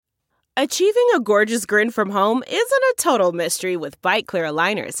Achieving a gorgeous grin from home isn't a total mystery with Byte Clear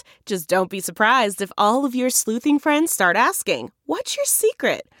aligners. Just don't be surprised if all of your sleuthing friends start asking, "What's your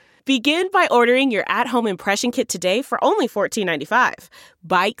secret?" Begin by ordering your at-home impression kit today for only $14.95.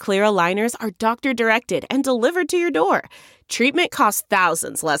 Byte Clear aligners are doctor-directed and delivered to your door. Treatment costs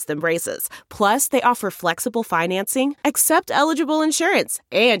thousands less than braces. Plus, they offer flexible financing, accept eligible insurance,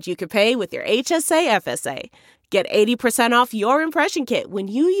 and you can pay with your HSA FSA. Get 80% off your impression kit when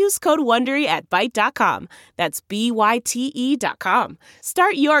you use code WONDERY at Byte.com. That's BYTE.com.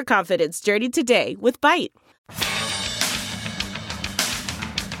 Start your confidence journey today with Byte. Go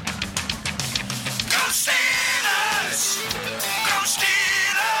Steelers! Go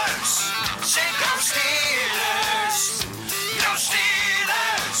Steelers! Say go Steelers! Go Steelers!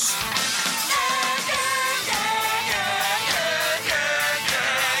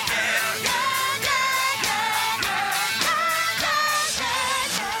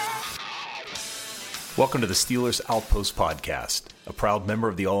 Welcome to the Steelers Outpost Podcast, a proud member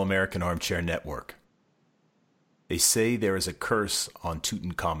of the All-American Armchair Network. They say there is a curse on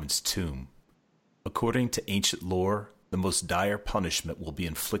Tutankhamun's tomb. According to ancient lore, the most dire punishment will be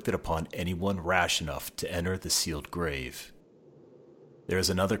inflicted upon anyone rash enough to enter the sealed grave. There is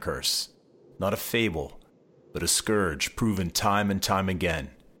another curse, not a fable, but a scourge proven time and time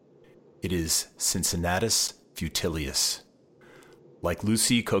again. It is Cincinnatus Futilius. Like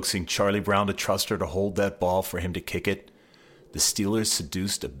Lucy coaxing Charlie Brown to trust her to hold that ball for him to kick it, the Steelers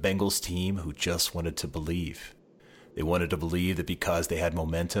seduced a Bengals team who just wanted to believe. They wanted to believe that because they had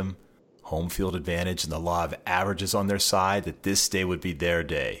momentum, home field advantage, and the law of averages on their side, that this day would be their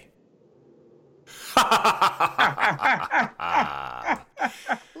day.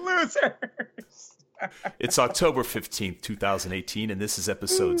 Losers! It's October 15th, 2018, and this is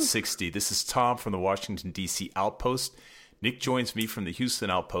episode 60. This is Tom from the Washington, D.C. Outpost. Nick joins me from the Houston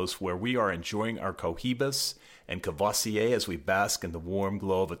Outpost, where we are enjoying our Cohibas and Cavassier as we bask in the warm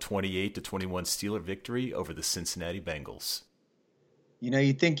glow of a 28-21 Steeler victory over the Cincinnati Bengals. You know,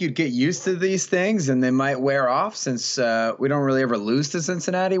 you'd think you'd get used to these things and they might wear off since we don't really ever lose to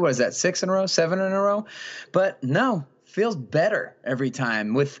Cincinnati. What is that, 6 in a row, 7 in a row? But no, feels better every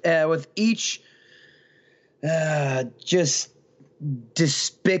time with each just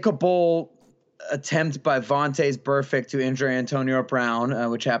despicable attempt by Vontaze Burfict to injure Antonio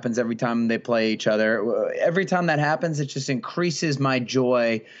Brown, which happens every time they play each other. Every time that happens, it just increases my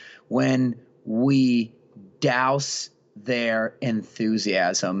joy when we douse their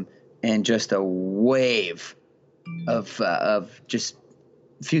enthusiasm in just a wave of just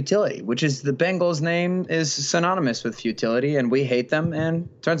futility, which is the Bengals' name is synonymous with futility, and we hate them, and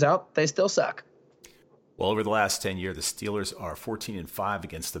turns out they still suck. Well, over the last 10 years, the Steelers are 14-5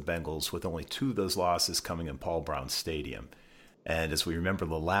 against the Bengals, with only 2 of those losses coming in Paul Brown Stadium. And as we remember,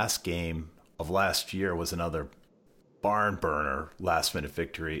 the last game of last year was another barn burner last-minute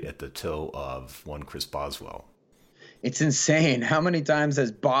victory at the toe of one Chris Boswell. It's insane. How many times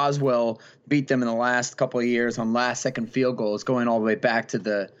has Boswell beat them in the last couple of years on last-second field goals, going all the way back to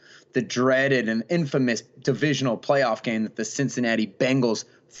the dreaded and infamous divisional playoff game that the Cincinnati Bengals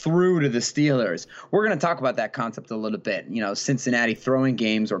threw to the Steelers. We're going to talk about that concept a little bit, you know, Cincinnati throwing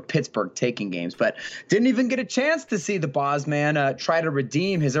games or Pittsburgh taking games, but didn't even get a chance to see the Boz man try to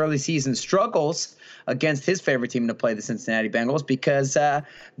redeem his early season struggles against his favorite team to play, the Cincinnati Bengals, because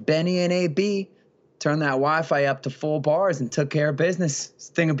Benny and AB turned that Wi-Fi up to full bars and took care of business. It's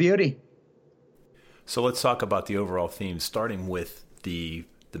a thing of beauty. So let's talk about the overall theme, starting with the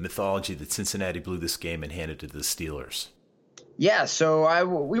mythology that Cincinnati blew this game and handed it to the Steelers. Yeah, so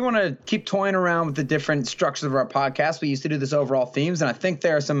we want to keep toying around with the different structures of our podcast. We used to do this overall themes, and I think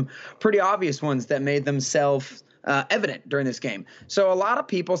there are some pretty obvious ones that made themselves evident during this game. So a lot of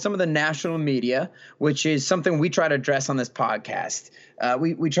people, some of the national media, which is something we try to address on this podcast,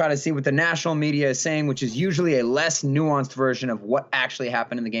 we try to see what the national media is saying, which is usually a less nuanced version of what actually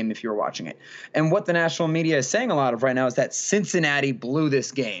happened in the game if you were watching it. And what the national media is saying a lot of right now is that Cincinnati blew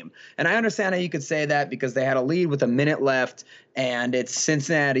this game. And I understand how you could say that because they had a lead with a minute left, and it's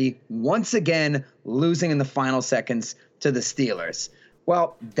Cincinnati once again losing in the final seconds to the Steelers.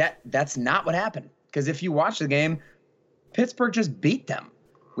 Well, that's not what happened. Because if you watch the game, Pittsburgh just beat them.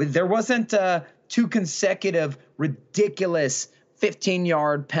 There wasn't 2 consecutive ridiculous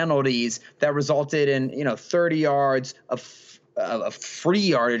 15-yard penalties that resulted in 30 yards of free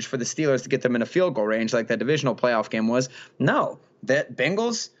yardage for the Steelers to get them in a field goal range like that divisional playoff game was. No, that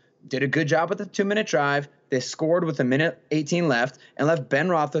Bengals did a good job with the 2-minute drive. They scored with 1:18 left and left Ben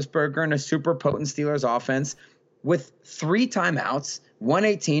Roethlisberger in a super potent Steelers offense with 3 timeouts,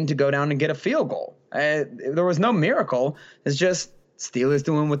 1:18 to go down and get a field goal. There was no miracle. It's just Steelers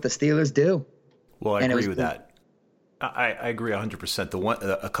doing what the Steelers do. Well, I agree with that. I agree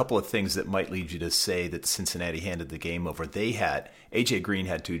 100%. A couple of things that might lead you to say that Cincinnati handed the game over. A.J. Green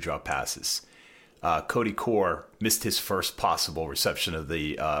had 2 drop passes. Cody Core missed his first possible reception of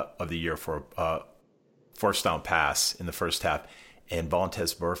the year for a first down pass in the first half, and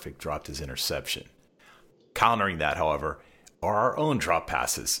Vontaze Burfict dropped his interception. Countering that, however, are our own drop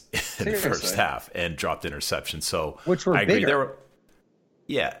passes in the first half and dropped interceptions. So which were I agree. bigger.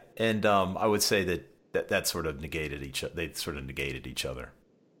 Yeah, and I would say that sort of negated each other.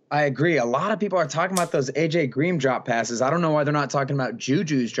 I agree. A lot of people are talking about those A.J. Green drop passes. I don't know why they're not talking about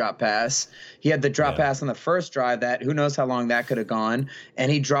Juju's drop pass. He had the drop pass on the first drive that who knows how long that could have gone,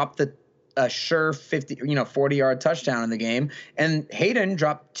 and he dropped a sure 40-yard touchdown in the game. And Hayden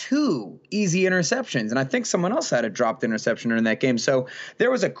dropped 2 easy interceptions, and I think someone else had a dropped interception during that game. So there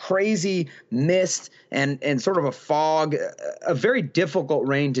was a crazy mist and sort of a fog, a very difficult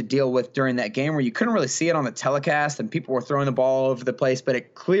rain to deal with during that game where you couldn't really see it on the telecast and people were throwing the ball all over the place, but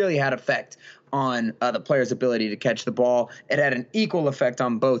it clearly had effect on the players' ability to catch the ball. It had an equal effect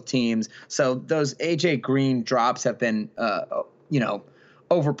on both teams. So those A.J. Green drops have been,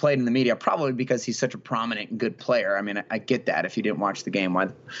 overplayed in the media, probably because he's such a prominent and good player. I mean, I get that if you didn't watch the game,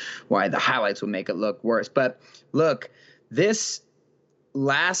 why the highlights would make it look worse. But look, this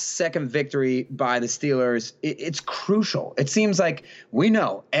last second victory by the Steelers, it's crucial. It seems like we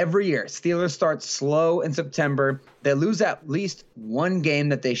know every year Steelers start slow in September. They lose at least one game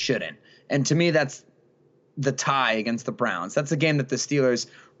that they shouldn't. And to me, that's the tie against the Browns. That's a game that the Steelers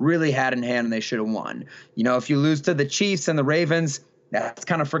really had in hand and they should have won. If you lose to the Chiefs and the Ravens, that's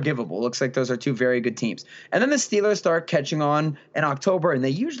kind of forgivable. Looks like those are 2 very good teams. And then the Steelers start catching on in October, and they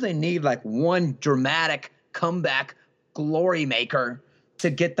usually need like one dramatic comeback glory maker to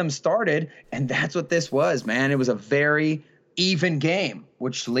get them started. And that's what this was, man. It was a very even game,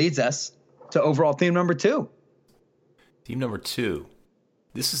 which leads us to overall theme number 2. Theme number 2.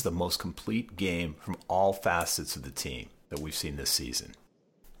 This is the most complete game from all facets of the team that we've seen this season.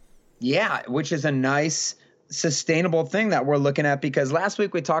 Yeah, which is a nice sustainable thing that we're looking at, because last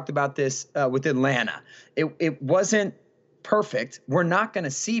week we talked about this with Atlanta. It wasn't perfect. We're not going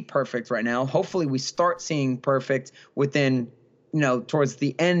to see perfect right now. Hopefully we start seeing perfect within, towards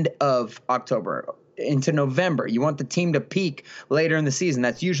the end of October into November. You want the team to peak later in the season.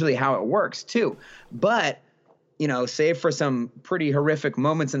 That's usually how it works too. But, save for some pretty horrific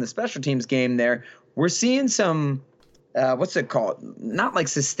moments in the special teams game there, we're seeing some what's it called? Not like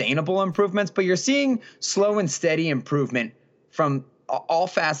sustainable improvements, but you're seeing slow and steady improvement from all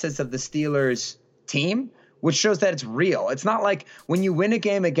facets of the Steelers team, which shows that it's real. It's not like when you win a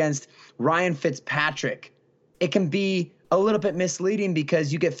game against Ryan Fitzpatrick, it can be a little bit misleading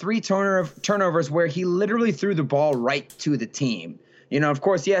because you get 3 turnovers where he literally threw the ball right to the team. Of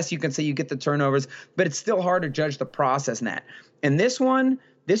course, yes, you can say you get the turnovers, but it's still hard to judge the process in that. And this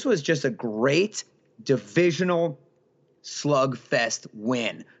was just a great divisional slugfest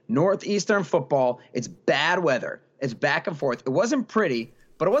win. Northeastern football, it's bad weather. It's back and forth. It wasn't pretty,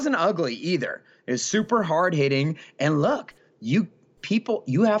 but it wasn't ugly either. It was super hard hitting. And look, you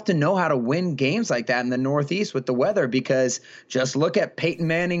have to know how to win games like that in the Northeast with the weather, because just look at Peyton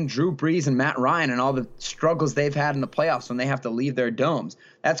Manning, Drew Brees, and Matt Ryan and all the struggles they've had in the playoffs when they have to leave their domes.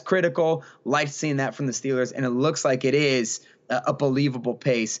 That's critical. Like seeing that from the Steelers, and it looks like it is a believable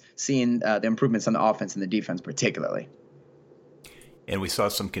pace, seeing the improvements on the offense and the defense particularly. And we saw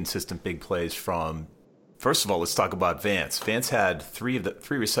some consistent big plays from, first of all, let's talk about Vance. Vance had 3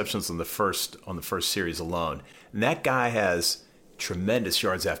 receptions on the first series alone. And that guy has tremendous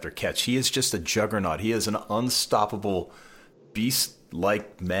yards after catch. He is just a juggernaut. He is an unstoppable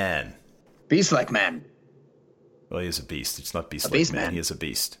beast-like man. Beast-like man. Well, he is a beast. It's not beast-like man. He is a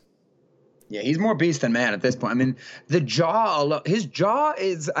beast. Yeah, he's more beast than man at this point. I mean, his jaw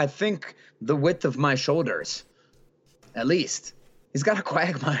is, I think, the width of my shoulders, at least. He's got a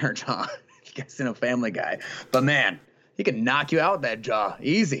Quagmire jaw, if you guys know Family Guy. But, man, he can knock you out with that jaw.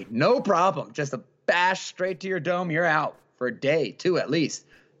 Easy. No problem. Just a bash straight to your dome. You're out for a day, 2 at least.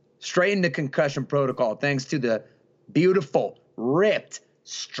 Straight into concussion protocol, thanks to the beautiful, ripped,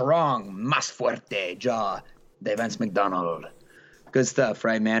 strong, más fuerte jaw de Vance McDonald. Good stuff,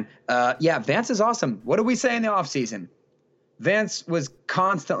 right, man? Yeah, Vance is awesome. What did we say in the offseason? Vance was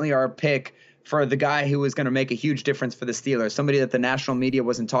constantly our pick for the guy who was going to make a huge difference for the Steelers, somebody that the national media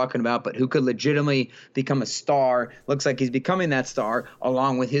wasn't talking about, but who could legitimately become a star. Looks like he's becoming that star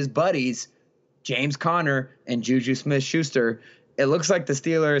along with his buddies, James Conner and Juju Smith-Schuster. it looks like the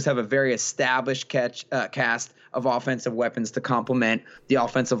Steelers have a very established cast of offensive weapons to complement the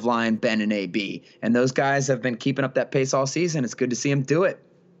offensive line, Ben and AB. And those guys have been keeping up that pace all season. It's good to see them do it.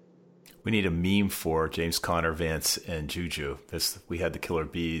 We need a meme for James Conner, Vance, and Juju. We had the Killer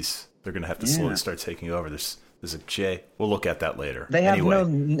Bees. They're going to have to slowly start taking over. There's a J. We'll look at that later. They have no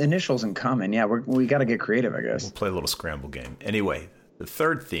initials in common. Yeah, we got to get creative, I guess. We'll play a little scramble game. Anyway, the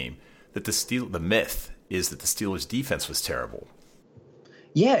third theme, that the myth is that the Steelers' defense was terrible.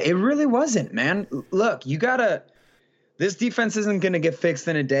 Yeah, it really wasn't, man. Look, this defense isn't going to get fixed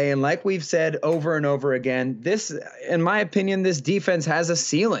in a day. And like we've said over and over again, in my opinion, this defense has a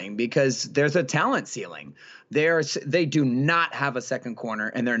ceiling because there's a talent ceiling. They do not have a second corner,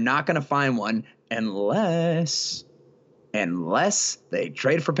 and they're not going to find one unless they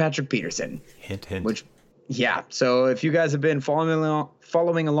trade for Patrick Peterson. Hint, hint. So if you guys have been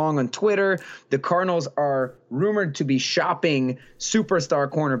following along on Twitter, the Cardinals are rumored to be shopping superstar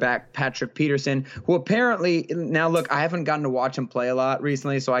cornerback Patrick Peterson, who apparently, now look, I haven't gotten to watch him play a lot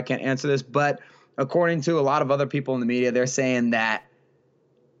recently, so I can't answer this, but according to a lot of other people in the media, they're saying that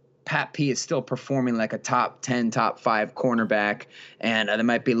Pat P is still performing like a top 10, top 5 cornerback, and they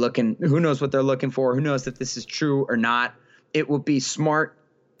might be looking, who knows what they're looking for, who knows if this is true or not. It would be smart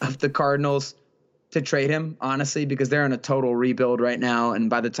of the Cardinals to trade him, honestly, because they're in a total rebuild right now. And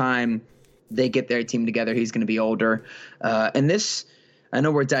by the time they get their team together, he's going to be older. And this, I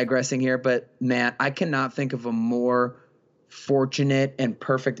know we're digressing here, but man, I cannot think of a more fortunate and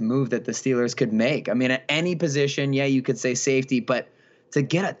perfect move that the Steelers could make. I mean, at any position, yeah, you could say safety, but to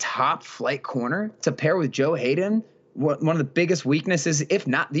get a top flight corner to pair with Joe Hayden, one of the biggest weaknesses, if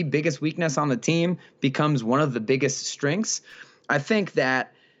not the biggest weakness on the team, becomes one of the biggest strengths. I think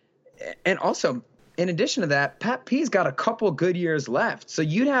that, and also, in addition to that, Pat P's got a couple good years left. So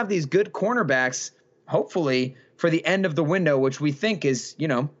you'd have these good cornerbacks, hopefully, for the end of the window, which we think is,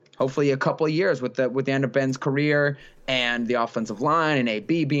 hopefully a couple of years with the end of Ben's career and the offensive line and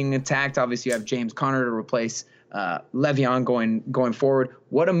AB being attacked. Obviously, you have James Conner to replace Le'Veon going forward.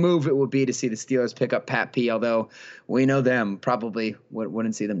 What a move it would be to see the Steelers pick up Pat P, although we know them probably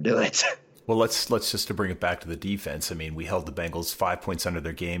wouldn't see them do it. Well, let's just to bring it back to the defense. I mean, we held the Bengals 5 points under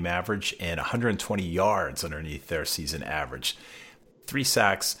their game average and 120 yards underneath their season average. 3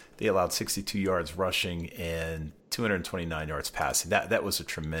 sacks. They allowed 62 yards rushing and 229 yards passing. That was a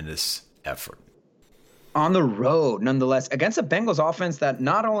tremendous effort. On the road, nonetheless, against a Bengals offense that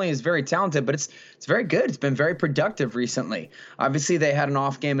not only is very talented, but it's very good. It's been very productive recently. Obviously, they had an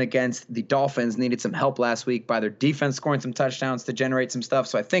off game against the Dolphins, needed some help last week by their defense scoring some touchdowns to generate some stuff.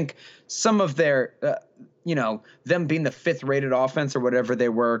 So I think some of their, them being the 5th rated offense or whatever they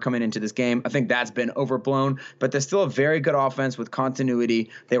were coming into this game, I think that's been overblown. But they're still a very good offense with continuity.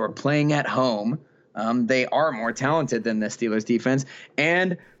 They were playing at home. They are more talented than the Steelers defense.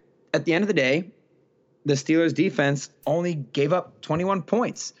 And at the end of the day, the Steelers defense only gave up 21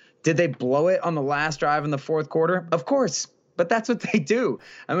 points. Did they blow it on the last drive in the fourth quarter? Of course, but that's what they do.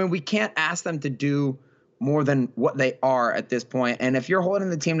 I mean, we can't ask them to do more than what they are at this point. And if you're holding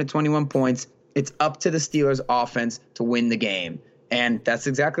the team to 21 points, it's up to the Steelers offense to win the game. And that's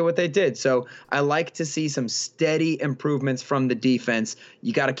exactly what they did. So I like to see some steady improvements from the defense.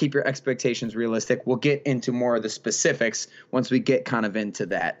 You got to keep your expectations realistic. We'll get into more of the specifics once we get kind of into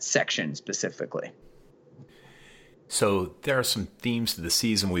that section specifically. So there are some themes to the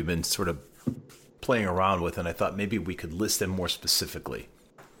season we've been sort of playing around with, and I thought maybe we could list them more specifically.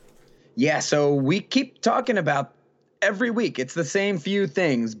 Yeah, so we keep talking about every week. It's the same few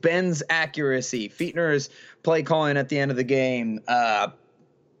things. Ben's accuracy, Fichtner's play calling at the end of the game,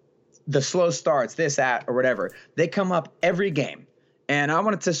 the slow starts, this, that, or whatever. They come up every game. And I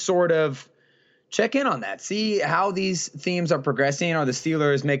wanted to sort of check in on that, see how these themes are progressing. Are the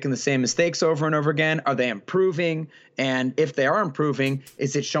Steelers making the same mistakes over and over again? Are they improving? And if they are improving,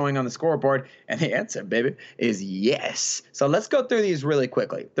 is it showing on the scoreboard? And the answer, baby, is yes. So let's go through these really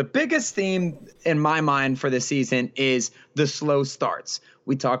quickly. The biggest theme in my mind for this season is the slow starts.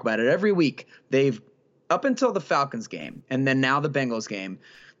 We talk about it every week. They've, up until the Falcons game, and then now the Bengals game,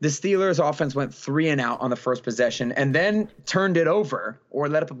 the Steelers offense went 3 and out on the first possession and then turned it over or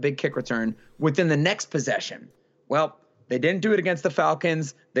let up a big kick return within the next possession. Well, they didn't do it against the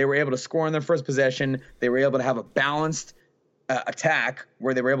Falcons. They were able to score in their first possession. They were able to have a balanced attack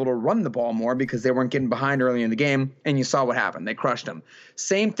where they were able to run the ball more because they weren't getting behind early in the game, and you saw what happened. They crushed them.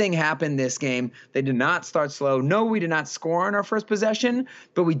 Same thing happened this game. They did not start slow. No, we did not score on our first possession,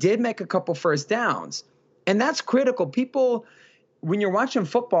 but we did make a couple first downs, and that's critical. People, when you're watching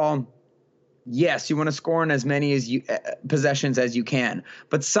football, yes, you want to score in as many as possessions as you can.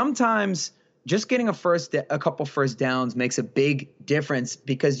 But sometimes just getting a couple first downs makes a big difference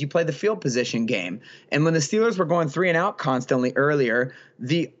because you play the field position game. And when the Steelers were going 3 and out constantly earlier,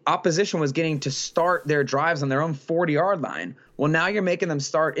 the opposition was getting to start their drives on their own 40-yard line. Well, now you're making them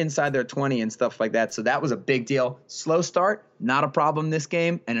start inside their 20 and stuff like that. So that was a big deal. Slow start, not a problem this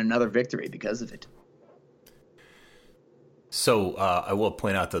game, and another victory because of it. So I will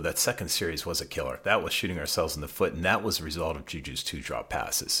point out, though, that second series was a killer. That was shooting ourselves in the foot, and that was a result of Juju's 2 drop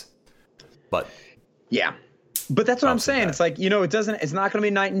passes. But yeah, but that's what I'm saying. It's like, it's not going to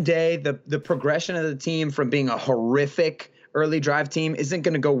be night and day. The progression of the team from being a horrific early drive team isn't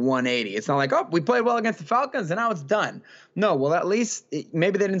going to go 180. It's not like, oh, we played well against the Falcons and now it's done. No, well, at least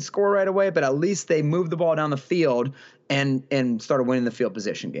maybe they didn't score right away, but at least they moved the ball down the field and started winning the field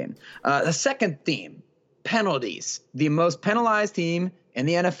position game. The second theme, penalties. The most penalized team in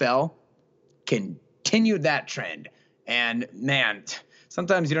the NFL continued that trend. And man,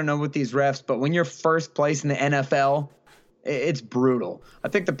 sometimes you don't know with these refs, but when you're first place in the NFL, it's brutal. I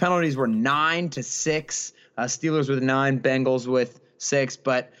think the penalties were 9-6. Steelers with 9, Bengals with 6.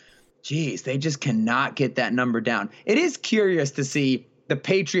 But, geez, they just cannot get that number down. It is curious to see the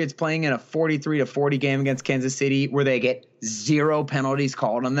Patriots playing in a 43-40 game against Kansas City where they get 0 penalties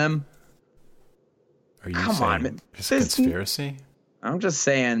called on them. Are you saying it's a conspiracy? I'm just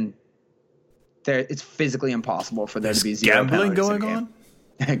saying it's physically impossible for there to be 0 gambling penalties going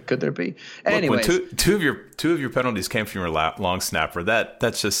on. Could there be? Look, Anyways, when two of your penalties came from your long snapper,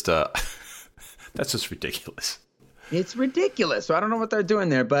 that's just that's just ridiculous. It's ridiculous. So I don't know what they're doing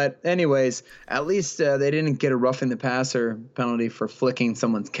there, but anyways, at least they didn't get a roughing the passer penalty for flicking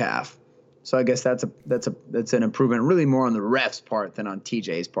someone's calf. So I guess that's an improvement, really more on the ref's part than on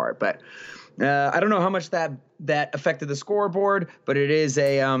TJ's part. But I don't know how much that affected the scoreboard, but it is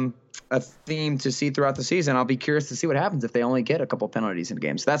a theme to see throughout the season. I'll be curious to see what happens if they only get a couple penalties in a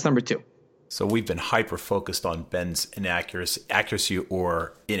game. So that's number 2. So we've been hyper-focused on Ben's accuracy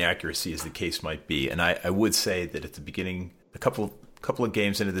or inaccuracy, as the case might be. And I would say that at the beginning, a couple of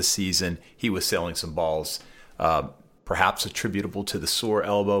games into this season, he was sailing some balls, perhaps attributable to the sore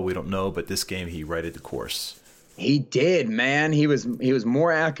elbow. We don't know, but this game he righted the course. He did, man. He was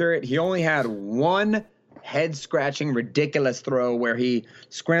more accurate. He only had one head-scratching, ridiculous throw where he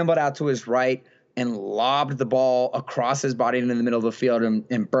scrambled out to his right and lobbed the ball across his body into the middle of the field,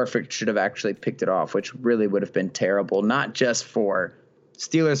 and Burfict should have actually picked it off, which really would have been terrible, not just for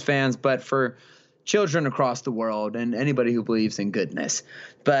Steelers fans, but for children across the world and anybody who believes in goodness.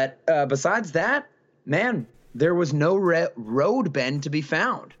 But besides that, man, there was no road bend to be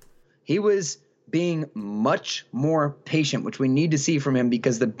found. He was being much more patient, which we need to see from him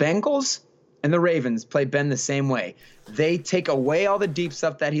because the Bengals and the Ravens play Ben the same way. They take away all the deep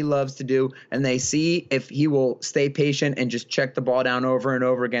stuff that he loves to do, and they see if he will stay patient and just check the ball down over and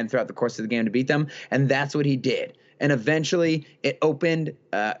over again throughout the course of the game to beat them, and that's what he did. And eventually it opened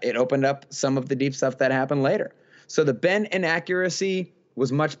up some of the deep stuff that happened later. So the Ben inaccuracy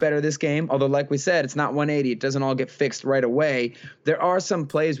was much better this game, although like we said, it's not 180. It doesn't all get fixed right away. There are some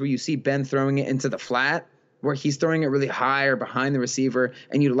plays where you see Ben throwing it into the flat, where he's throwing it really high or behind the receiver,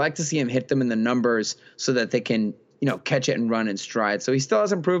 and you'd like to see him hit them in the numbers so that they can, catch it and run in stride. So he still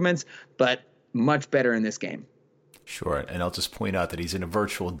has improvements, but much better in this game. Sure, and I'll just point out that he's in a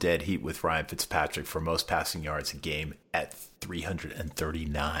virtual dead heat with Ryan Fitzpatrick for most passing yards a game at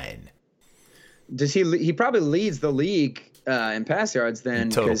 339. Does he probably leads the league in pass yards then? In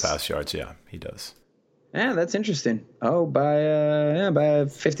total pass yards, yeah, he does. Yeah, that's interesting. Oh, by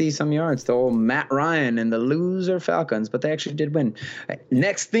 50-some yards to old Matt Ryan and the loser Falcons, but they actually did win.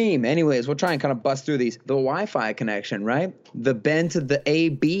 Next theme, anyways, we'll try and kind of bust through these. The Wi-Fi connection, right? The Ben to the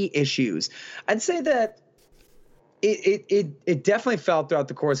AB issues. I'd say that it definitely felt throughout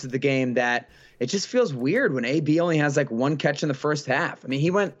the course of the game that it just feels weird when AB only has like one catch in the first half. I mean,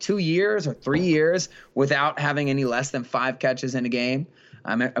 he went 2 years or 3 years without having any less than 5 catches in a game.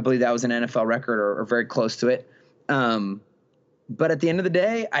 I believe that was an NFL record or very close to it. But at the end of the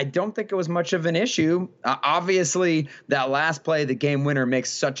day, I don't think it was much of an issue. Obviously, that last play, the game winner,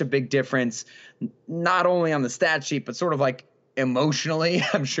 makes such a big difference, not only on the stat sheet, but sort of like emotionally,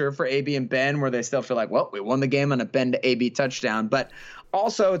 I'm sure, for AB and Ben, where they still feel like, well, we won the game on a Ben to AB touchdown. But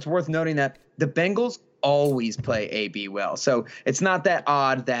also, it's worth noting that the Bengals always play AB well. So it's not that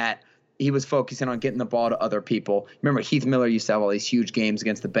odd that he was focusing on getting the ball to other people. Remember, Heath Miller used to have all these huge games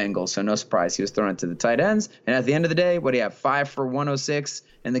against the Bengals, so no surprise he was throwing it to the tight ends. And at the end of the day, what do you have, 5 for 106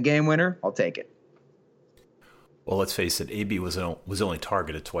 and the game winner? I'll take it. Well, let's face it, AB was only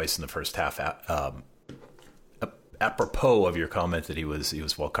targeted twice in the first half. Apropos of your comment that he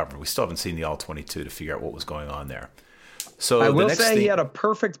was well covered, we still haven't seen the all-22 to figure out what was going on there. So I the will next say thing, he had a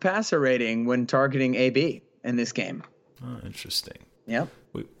perfect passer rating when targeting AB in this game. oh, interesting. Yep.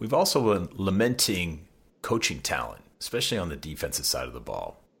 We've also been lamenting coaching talent, especially on the defensive side of the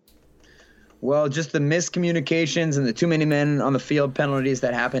ball. Well, just the miscommunications and the too many men on the field penalties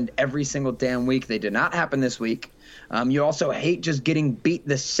that happened every single damn week. They did not happen this week. You also hate just getting beat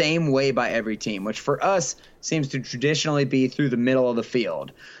the same way by every team, which for us seems to traditionally be through the middle of the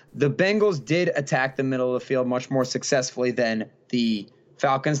field. The Bengals did attack the middle of the field much more successfully than the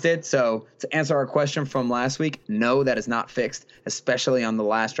Falcons did. So to answer our question from last week, no, that is not fixed, especially on the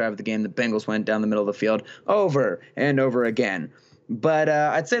last drive of the game. The Bengals went down the middle of the field over and over again. But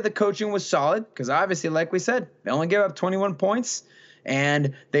I'd say the coaching was solid because obviously, like we said, they only gave up 21 points,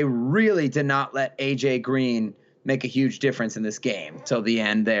 and they really did not let A.J. Green make a huge difference in this game till the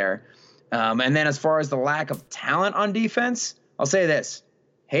end there. And then as far as the lack of talent on defense, I'll say this.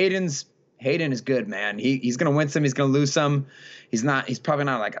 Hayden is good, man. He's going to win some. He's going to lose some. He's probably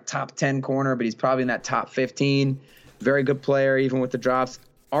not like a top 10 corner, but he's probably in that top 15. Very good player, even with the drops.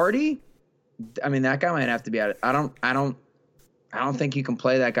 Artie, I mean, that guy might have to be out. I don't think you can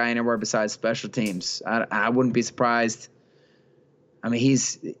play that guy anywhere besides special teams. I wouldn't be surprised. I mean,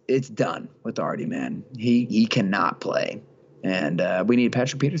 it's done with Artie, man. He cannot play, and we need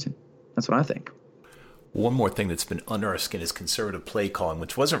Patrick Peterson. That's what I think. One more thing that's been under our skin is conservative play calling,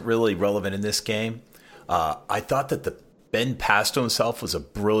 which wasn't really relevant in this game. I thought that the Ben pass to himself was a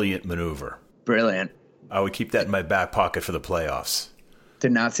brilliant maneuver. Brilliant. I would keep that in my back pocket for the playoffs.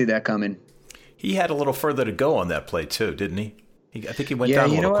 Did not see that coming. He had a little further to go on that play too, didn't he? I think he went down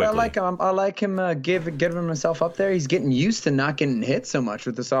a little quickly. I like him giving himself up there. He's getting used to not getting hit so much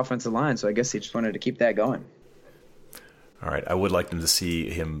with this offensive line, so I guess he just wanted to keep that going. All right, I would like them to see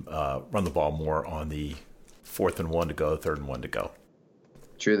him run the ball more on the 4th and 1 to go, 3rd and 1 to go.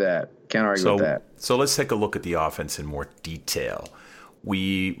 True that. Can't argue with that. So let's take a look at the offense in more detail.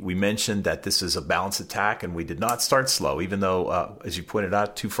 We mentioned that this is a balanced attack, and we did not start slow, even though, as you pointed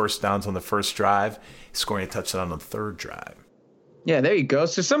out, 2 first downs on the first drive, scoring a touchdown on the 3rd drive. Yeah, there you go.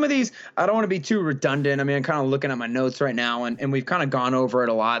 So some of these, I don't want to be too redundant. I mean, I'm kind of looking at my notes right now, and we've kind of gone over it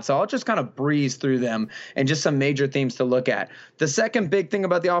a lot. So I'll just kind of breeze through them and just some major themes to look at. The second big thing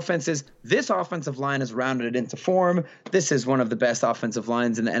about the offense is this offensive line is rounded into form. This is one of the best offensive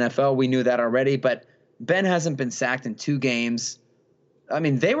lines in the NFL. We knew that already, but Ben hasn't been sacked in 2 games. I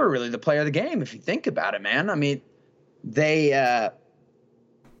mean, they were really the player of the game, if you think about it, man. I mean, they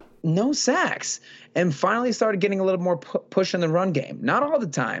no sacks, and finally started getting a little more push in the run game. Not all the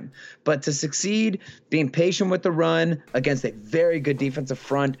time, but to succeed, being patient with the run against a very good defensive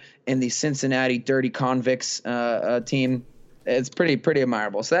front in the Cincinnati Dirty Convicts team, it's pretty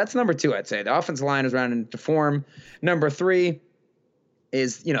admirable. So that's number 2, I'd say. The offensive line is rounded into form. Number 3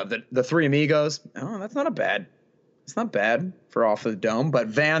 is, the 3 amigos. Oh, that's not bad. It's not bad for off of the dome, but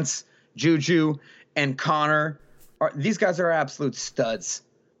Vance, Juju, and Connor, these guys are absolute studs.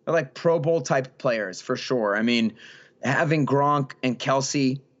 They're like Pro Bowl type players for sure. I mean, having Gronk and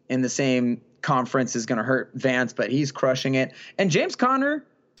Kelsey in the same conference is going to hurt Vance, but he's crushing it. And James Conner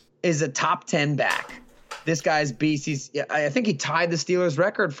is a top 10 back. This guy's beast. I think he tied the Steelers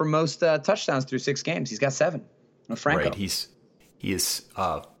record for most touchdowns through 6 games. He's got 7. Franco. Right. He is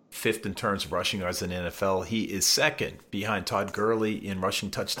 5th in terms of rushing yards in the NFL. He is 2nd behind Todd Gurley in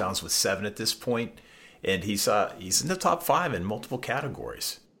rushing touchdowns with 7 at this point. And he's in the top 5 in multiple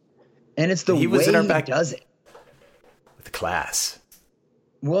categories. And it's the way he does it. With class.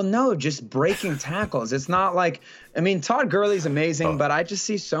 Well, no, just breaking tackles. It's not like, I mean, Todd Gurley's amazing, but I just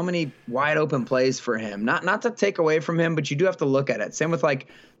see so many wide open plays for him. Not to take away from him, but you do have to look at it. Same with like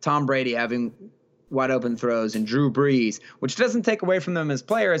Tom Brady having wide open throws and Drew Brees, which doesn't take away from them as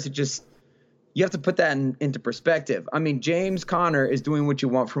players. It just, you have to put that into perspective. I mean, James Conner is doing what you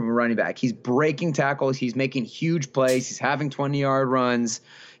want from a running back. He's breaking tackles. He's making huge plays. He's having 20-yard runs.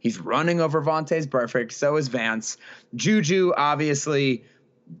 He's running over Vontaze Burfict. So is Vance. Juju, obviously,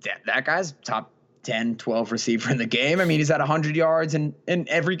 that guy's top 10, 12 receiver in the game. I mean, he's at 100 yards in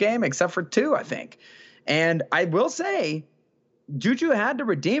every game except for 2, I think. And I will say, Juju had to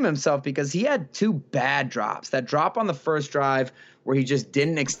redeem himself because he had 2 bad drops. That drop on the first drive where he just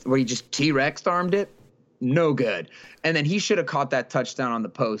where he just T-Rex armed it, no good. And then he should have caught that touchdown on the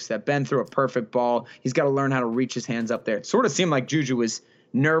post. That Ben threw a perfect ball. He's got to learn how to reach his hands up there. It sort of seemed like Juju was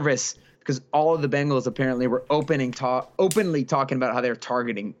nervous because all of the Bengals apparently were openly talking about how they're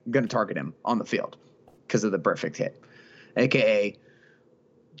going to target him on the field because of the perfect hit, aka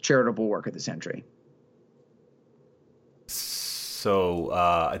charitable work of the century. So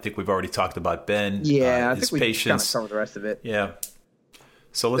I think we've already talked about Ben. Yeah, I his think we patience. kind of covered the rest of it. Yeah.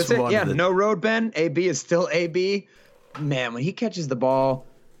 So let's move on. Yeah, to no road Ben. AB is still AB. man, when he catches the ball,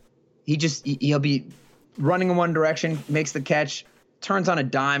 he'll be running in one direction, makes the catch, turns on a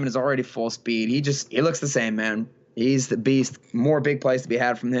dime, and is already full speed. He looks the same, man. He's the beast. More big plays to be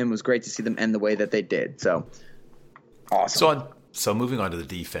had from him. It was great to see them end the way that they did. So awesome. So moving on to the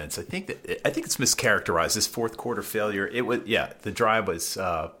defense, I think it's mischaracterized. This fourth quarter failure, the drive was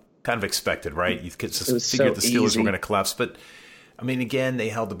kind of expected, right? You could just figure the Steelers were going to collapse, but I mean, again, they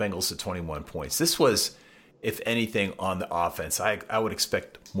held the Bengals to 21 points. This was, if anything, on the offense. I would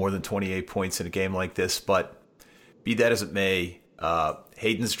expect more than 28 points in a game like this, but be that as it may,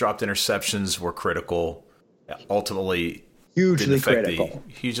 Hayden's dropped interceptions were critical. Ultimately, hugely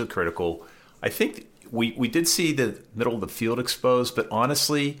critical. I think we did see the middle of the field exposed, but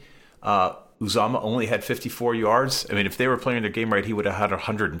honestly, Uzomah only had 54 yards. I mean, if they were playing their game right, he would have had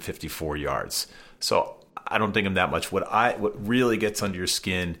 154 yards. So I don't think him that much. What really gets under your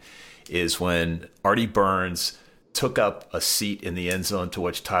skin is when Artie Burns took up a seat in the end zone to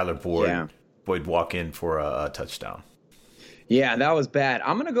watch Tyler Boyd walk in for a touchdown. Yeah, that was bad.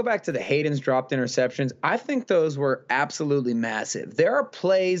 I'm going to go back to the Hayden's dropped interceptions. I think those were absolutely massive. There are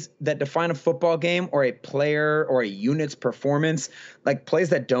plays that define a football game or a player or a unit's performance, like plays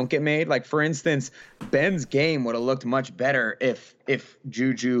that don't get made. Like, for instance, Ben's game would have looked much better if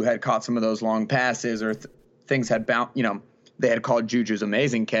Juju had caught some of those long passes or things had bounced, they had called Juju's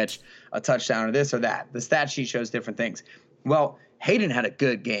amazing catch a touchdown or this or that. The stat sheet shows different things. Well, Hayden had a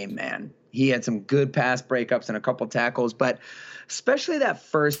good game, man. He had some good pass breakups and a couple tackles, but especially that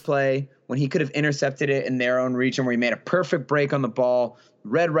first play when he could have intercepted it in their own region where he made a perfect break on the ball,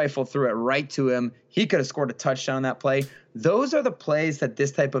 Red Rifle threw it right to him. He could have scored a touchdown on that play. Those are the plays that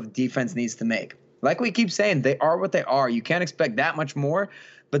this type of defense needs to make. Like we keep saying, they are what they are. You can't expect that much more,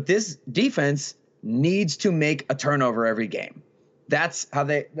 but this defense needs to make a turnover every game. That's how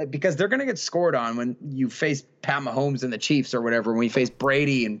because they're going to get scored on when you face Pat Mahomes and the Chiefs or whatever, when we face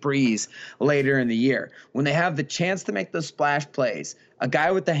Brady and Breeze later in the year. When they have the chance to make those splash plays, a guy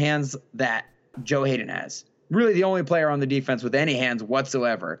with the hands that Joe Hayden has, really the only player on the defense with any hands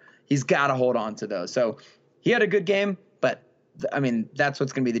whatsoever, he's got to hold on to those. So he had a good game, but I mean, that's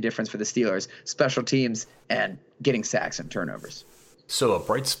what's going to be the difference for the Steelers, special teams and getting sacks and turnovers. So a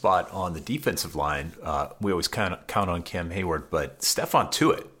bright spot on the defensive line, we always count on Cam Hayward, but Stephon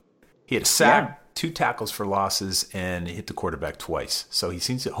Tuitt, he had a sack, 2 tackles for losses, and he hit the quarterback twice. So he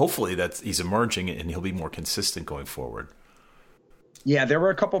seems to, hopefully he's emerging and he'll be more consistent going forward. Yeah, there were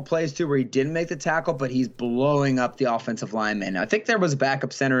a couple plays too where he didn't make the tackle, but he's blowing up the offensive lineman. I think there was a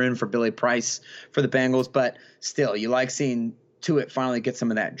backup center in for Billy Price for the Bengals, but still, you like seeing Tuitt finally get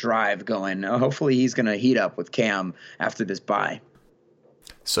some of that drive going. Hopefully he's going to heat up with Cam after this bye.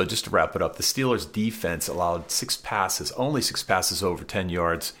 So just to wrap it up, the Steelers' defense allowed only 6 passes over 10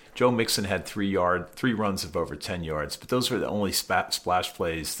 yards. Joe Mixon had 3 runs of over 10 yards, but those were the only splash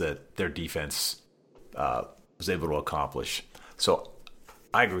plays that their defense was able to accomplish. So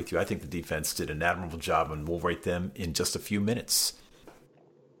I agree with you. I think the defense did an admirable job, and we'll rate them in just a few minutes.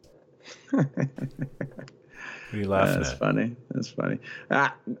 What are you laughing at? That's funny.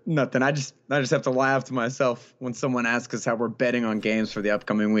 Nothing. I just have to laugh to myself when someone asks us how we're betting on games for the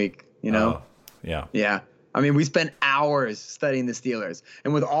upcoming week. Yeah. Yeah. I mean, we spent hours studying the Steelers.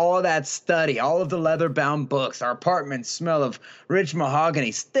 And with all of that study, all of the leather-bound books, our apartments smell of rich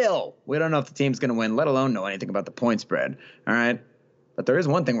mahogany, still, we don't know if the team's going to win, let alone know anything about the point spread. All right? But there is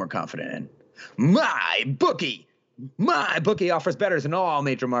one thing we're confident in. MyBookie. MyBookie offers bettors in all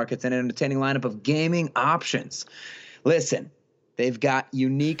major markets and an entertaining lineup of gaming options. Listen, they've got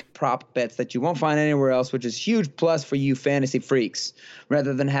unique prop bets that you won't find anywhere else, which is huge plus for you fantasy freaks.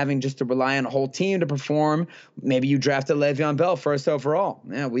 Rather than having just to rely on a whole team to perform, maybe you drafted Le'Veon Bell first overall.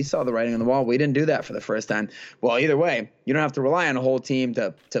 Yeah, we saw the writing on the wall. We didn't do that for the first time. Well, either way, you don't have to rely on a whole team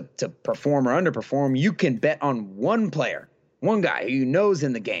to perform or underperform. You can bet on one player, one guy who you know's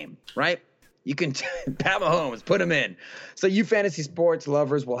in the game, right? You can Pat Mahomes, put him in. So you fantasy sports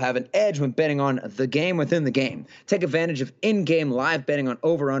lovers will have an edge when betting on the game within the game. Take advantage of in-game live betting on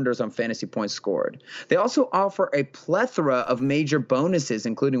over-unders on fantasy points scored. They also offer a plethora of major bonuses,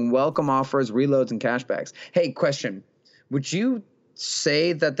 including welcome offers, reloads, and cashbacks. Hey, question. Would you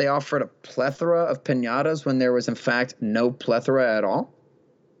say that they offered a plethora of piñatas when there was, in fact, no plethora at all?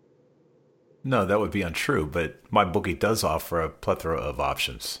 No, that would be untrue, but MyBookie does offer a plethora of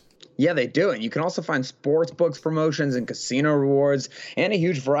options. Yeah, they do. And you can also find sports books promotions and casino rewards and a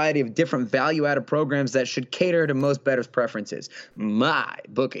huge variety of different value-added programs that should cater to most bettors' preferences.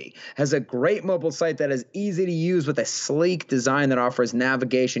 MyBookie has a great mobile site that is easy to use with a sleek design that offers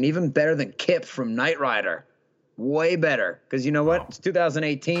navigation even better than Kip from Knight Rider. Way better. Because you know what? It's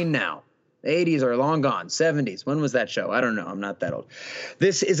 2018 now. The 80s are long gone. 70s. When was that show? I don't know. I'm not that old.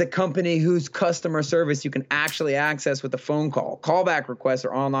 This is a company whose customer service you can actually access with a phone call. Callback requests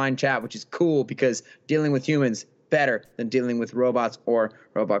or online chat, which is cool because dealing with humans better than dealing with robots or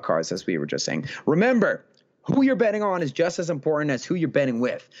robot cars, as we were just saying. Remember, who you're betting on is just as important as who you're betting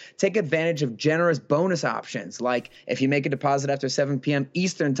with. Take advantage of generous bonus options, like if you make a deposit after 7 p.m.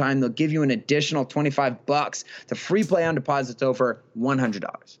 Eastern time, they'll give you an additional $25 to free play on deposits over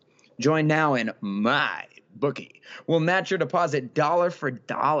 $100. Join now in my bookie. We'll match your deposit dollar for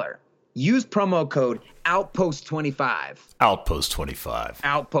dollar. Use promo code OUTPOST25. Outpost25.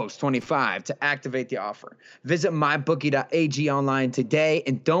 Outpost25 to activate the offer. Visit mybookie.ag online today,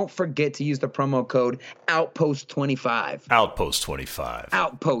 and don't forget to use the promo code OUTPOST25. Outpost25.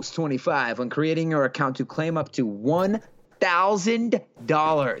 Outpost25 when creating your account to claim up to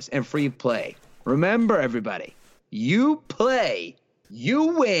 $1,000 in free play. Remember, everybody, you play,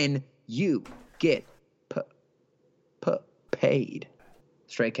 you win, you get paid.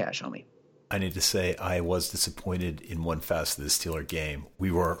 Straight cash, homie. I need to say I was disappointed in one facet of the Steeler game.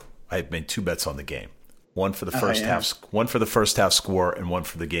 I had made 2 bets on the game. One for the first half score and one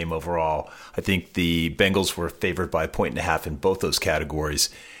for the game overall. I think the Bengals were favored by 1.5 in both those categories,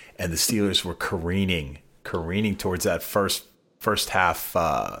 and the Steelers were careening towards that first half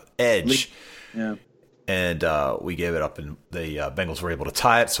edge. Yeah. And we gave it up, and the Bengals were able to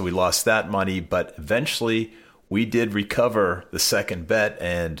tie it, so we lost that money. But eventually, we did recover the second bet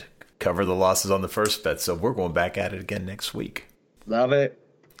and cover the losses on the first bet. So we're going back at it again next week. Love it.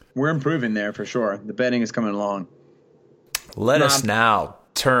 We're improving there for sure. The betting is coming along. Let us now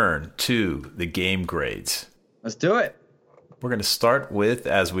turn to the game grades. Let's do it. We're going to start with,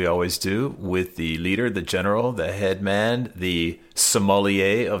 as we always do, with the leader, the general, the head man, the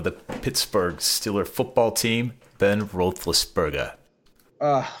sommelier of the Pittsburgh Steelers football team, Ben Roethlisberger.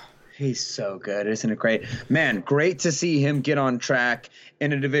 He's so good. Isn't it great? Man, great to see him get on track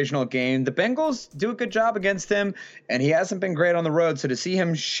in a divisional game. The Bengals do a good job against him, and he hasn't been great on the road. So to see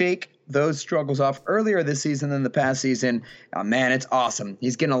him shake those struggles off earlier this season than the past season, man, it's awesome.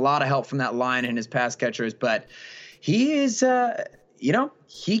 He's getting a lot of help from that line and his pass catchers, but he is,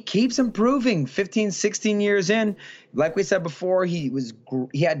 he keeps improving 15, 16 years in. Like we said before, he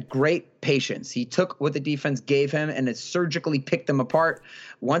had great patience. He took what the defense gave him and has surgically picked them apart.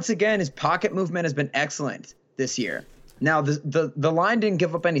 Once again, his pocket movement has been excellent this year. Now, the line didn't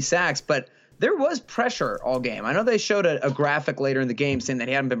give up any sacks, but there was pressure all game. I know they showed a graphic later in the game saying that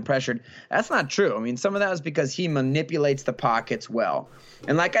he hadn't been pressured. That's not true. I mean, some of that is because he manipulates the pockets well.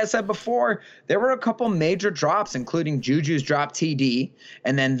 And like I said before, there were a couple major drops, including Juju's drop TD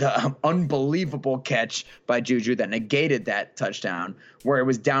and then the unbelievable catch by Juju that negated that touchdown where it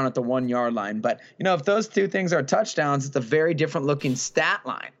was down at the 1 yard line. But, if those two things are touchdowns, it's a very different looking stat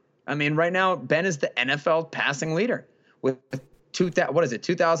line. I mean, right now, Ben is the NFL passing leader with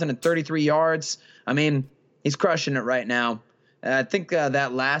 2,033 yards. I mean, he's crushing it right now. I think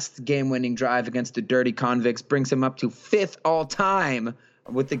that last game-winning drive against the Dirty Convicts brings him up to 5th all-time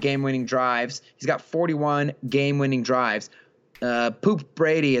with the game-winning drives. He's got 41 game-winning drives. Poop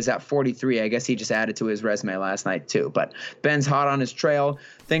Brady is at 43. I guess he just added to his resume last night too. But Ben's hot on his trail.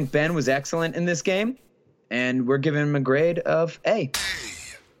 I think Ben was excellent in this game, and we're giving him a grade of A.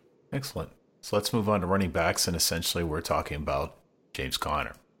 Excellent. So let's move on to running backs, and essentially we're talking about James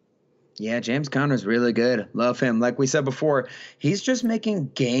Conner. Yeah, James Conner's really good. Love him. Like we said before, he's just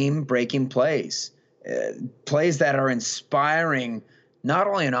making game-breaking plays. Plays that are inspiring not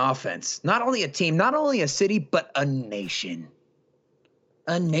only an offense, not only a team, not only a city, but a nation.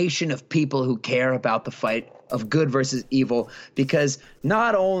 A nation of people who care about the fight of good versus evil, because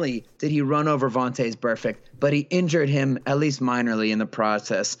not only did he run over Vontaze Burfict, but he injured him at least minorly in the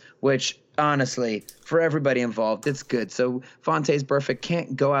process, which honestly, for everybody involved, it's good. So Vontaze Burfict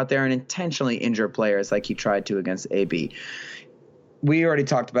can't go out there and intentionally injure players like he tried to against AB. We already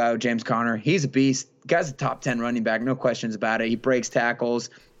talked about James Conner. He's a beast. Guy's a top 10 running back, no questions about it. He breaks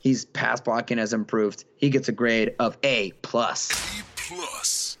tackles. His pass blocking has improved. He gets a grade of A+.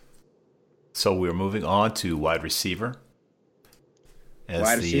 So we're moving on to wide receiver.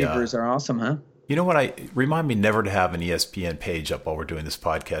 Wide receivers are awesome, huh? You know what? Remind me never to have an ESPN page up while we're doing this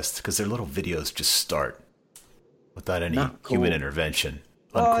podcast, because their little videos just start without any human intervention.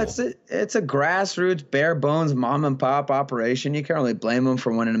 Uncool. It's a grassroots, bare bones, mom and pop operation. You can't really blame them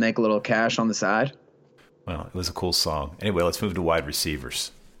for wanting to make a little cash on the side. Well, it was a cool song. Anyway, let's move to wide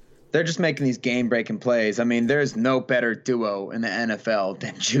receivers. They're just making these game-breaking plays. I mean, there's no better duo in the NFL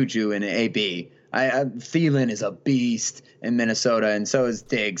than Juju and AB. Thielen is a beast in Minnesota, and so is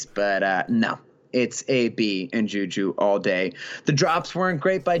Diggs. But no, it's AB and Juju all day. The drops weren't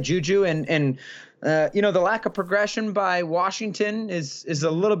great by Juju, and the lack of progression by Washington is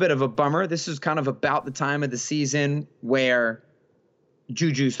a little bit of a bummer. This is kind of about the time of the season where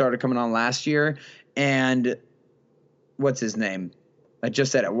Juju started coming on last year, and what's his name? I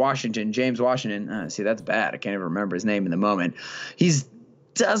just said it. Washington, James Washington. See, that's bad. I can't even remember his name in the moment.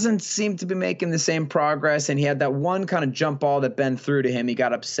 Doesn't seem to be making the same progress, and he had that one kind of jump ball that Ben threw to him. He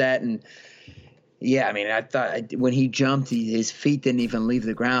got upset, and yeah, I mean, I thought when he jumped, his feet didn't even leave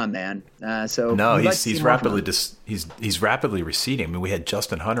the ground, man. He's rapidly receding. I mean, we had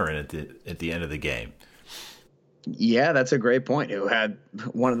Justin Hunter in at the end of the game. Yeah, that's a great point. Who had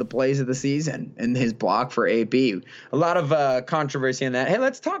one of the plays of the season in his block for AB. A lot of controversy in that. Hey,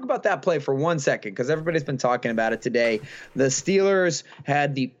 let's talk about that play for 1 second because everybody's been talking about it today. The Steelers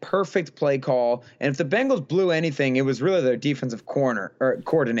had the perfect play call, and if the Bengals blew anything, it was really their defensive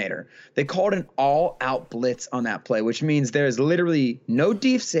coordinator. They called an all-out blitz on that play, which means there's literally no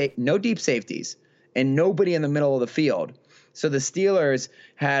deep safeties and nobody in the middle of the field. So the Steelers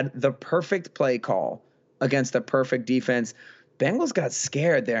had the perfect play call against the perfect defense. Bengals got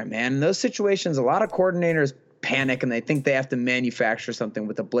scared there, man. In those situations, a lot of coordinators panic and they think they have to manufacture something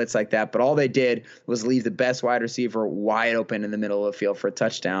with a blitz like that. But all they did was leave the best wide receiver wide open in the middle of the field for a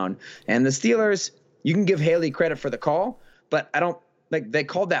touchdown. And the Steelers, you can give Haley credit for the call, but I don't like they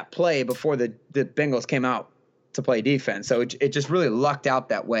called that play before the Bengals came out to play defense. So it just really lucked out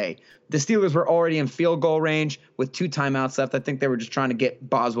that way. The Steelers were already in field goal range with 2 timeouts left. I think they were just trying to get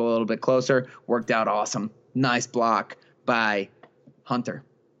Boswell a little bit closer. Worked out awesome. Nice block by Hunter.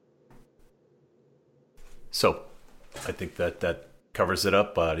 So I think that covers it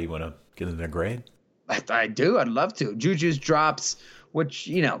up. Do you want to get in a grade? I do. I'd love to. Juju's drops, which,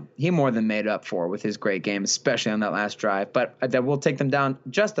 he more than made up for with his great game, especially on that last drive. But that will take them down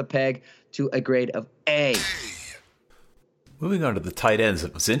just a peg to a grade of A. Moving on to the tight ends,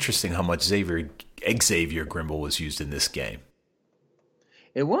 it was interesting how much Xavier Grimble was used in this game.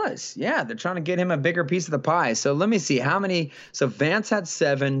 It was. Yeah, they're trying to get him a bigger piece of the pie. So let me see how many. So Vance had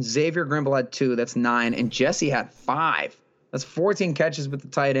 7, Xavier Grimble had 2, that's 9, and Jesse had 5. That's 14 catches with the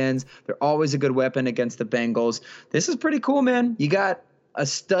tight ends. They're always a good weapon against the Bengals. This is pretty cool, man. You got a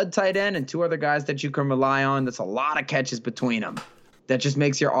stud tight end and 2 other guys that you can rely on. That's a lot of catches between them. That just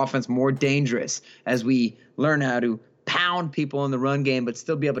makes your offense more dangerous as we learn how to pound people in the run game, but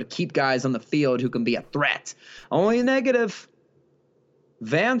still be able to keep guys on the field who can be a threat. Only negative,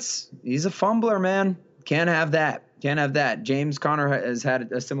 Vance, he's a fumbler, man. Can't have that. James Conner has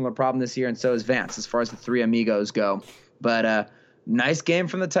had a similar problem this year, and so has Vance as far as the 3 amigos go. But nice game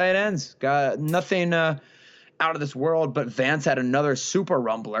from the tight ends. Got nothing out of this world, but Vance had another super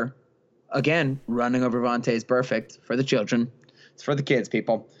rumbler. Again, running over Vontaze Burfict for the children. It's for the kids,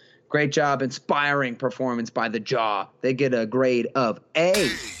 people. Great job, inspiring performance by the Jaw. They get a grade of A.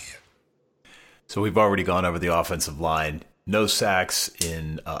 So we've already gone over the offensive line. No sacks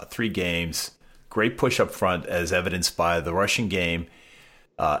in 3 games. Great push up front as evidenced by the rushing game.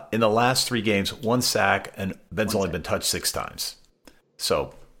 In the last 3 games, 1 sack, and Ben's only been touched 6 times.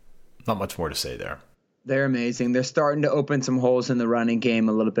 So not much more to say there. They're amazing. They're starting to open some holes in the running game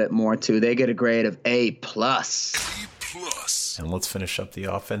a little bit more, too. They get a grade of A+. And let's finish up the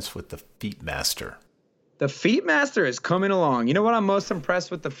offense with the Feet Master. The Feet Master is coming along. You know what I'm most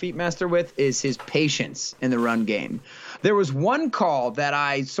impressed with the Feet Master with is his patience in the run game. There was one call that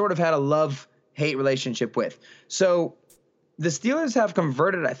I sort of had a love-hate relationship with. So the Steelers have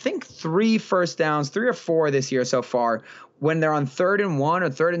converted, I think, 3 first downs, 3 or 4 this year so far, when they're on 3rd and 1 or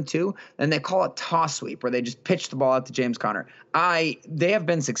 3rd and 2, and they call it toss sweep, where they just pitch the ball out to James Conner. They have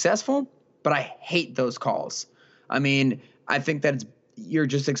been successful, but I hate those calls. I mean, I think that you're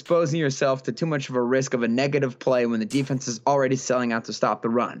just exposing yourself to too much of a risk of a negative play when the defense is already selling out to stop the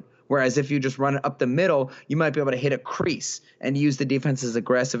run. Whereas if you just run it up the middle, you might be able to hit a crease and use the defense's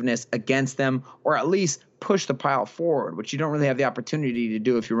aggressiveness against them, or at least push the pile forward, which you don't really have the opportunity to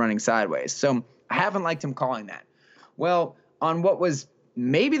do if you're running sideways. So I haven't liked him calling that. Well, on what was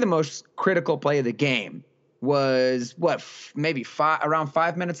maybe the most critical play of the game was around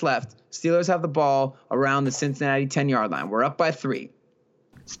 5 minutes left. Steelers have the ball around the Cincinnati 10-yard line. We're up by 3.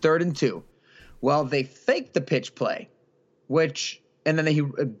 It's 3rd and 2. Well, they faked the pitch play, and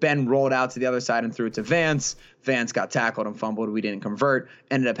then Ben rolled out to the other side and threw it to Vance. Vance got tackled and fumbled. We didn't convert.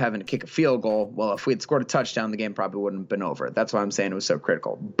 Ended up having to kick a field goal. Well, if we had scored a touchdown, the game probably wouldn't have been over. That's why I'm saying it was so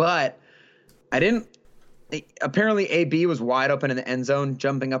critical. But apparently AB was wide open in the end zone,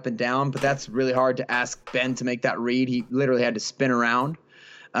 jumping up and down, but that's really hard to ask Ben to make that read. He literally had to spin around.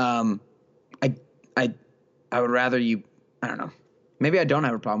 I would rather I don't know. Maybe I don't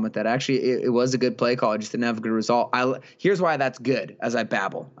have a problem with that. Actually, it was a good play call. I just didn't have a good result. Here's why that's good as I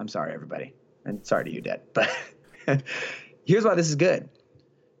babble. I'm sorry, everybody. And sorry to you, Dad. But here's why this is good.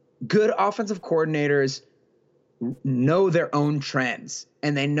 Good offensive coordinators know their own trends,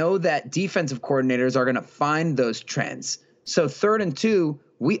 and they know that defensive coordinators are going to find those trends. So 3rd and 2,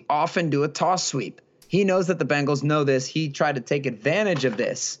 we often do a toss sweep. He knows that the Bengals know this. He tried to take advantage of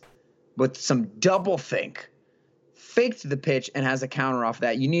this with some double think. Faked the pitch and has a counter off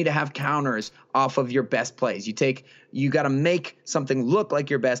that. You need to have counters off of your best plays. You got to make something look like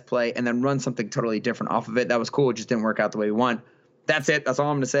your best play and then run something totally different off of it. That was cool. It just didn't work out the way we want. That's it. That's all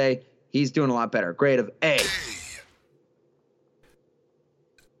I'm going to say. He's doing a lot better. Grade of A.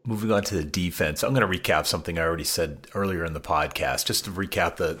 Moving on to the defense, I'm going to recap something I already said earlier in the podcast. Just to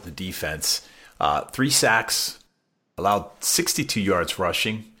recap the defense, 3 sacks, allowed 62 yards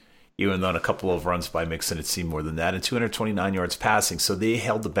rushing, even though on a couple of runs by Mixon it seemed more than that, and 229 yards passing. So they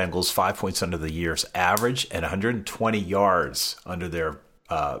held the Bengals 5 points under the year's average and 120 yards under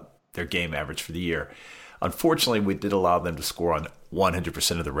their game average for the year. Unfortunately, we did allow them to score on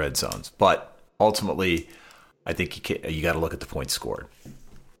 100% of the red zones, but ultimately, I think you got to look at the points scored.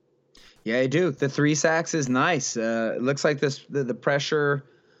 Yeah, I do. The 3 sacks is nice. It looks like the pressure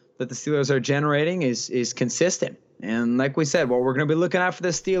that the Steelers are generating is consistent. And like we said, what we're going to be looking at for the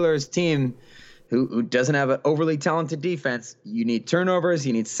Steelers team who doesn't have an overly talented defense, you need turnovers,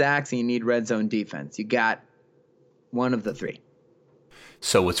 you need sacks, and you need red zone defense. You got one of the 3.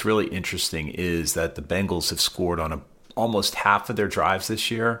 So what's really interesting is that the Bengals have scored on almost half of their drives this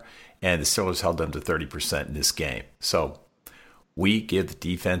year, and the Steelers held them to 30% in this game. So we give the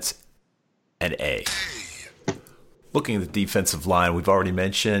defense an A. Looking at the defensive line, we've already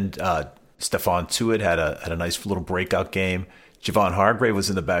mentioned Stephon Tuitt had a nice little breakout game. Javon Hargrave was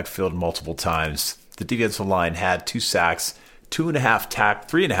in the backfield multiple times. The defensive line had 2 sacks,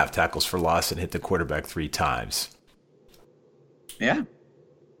 3.5 tackles for loss, and hit the quarterback 3 times. Yeah.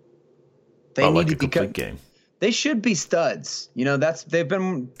 They need like a complete game. They should be studs. You know, they've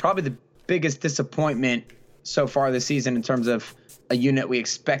been probably the biggest disappointment so far this season in terms of a unit we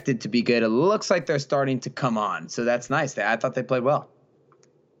expected to be good. It looks like they're starting to come on, so that's nice. I thought they played well.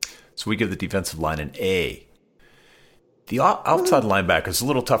 So we give the defensive line an A. The outside linebacker is a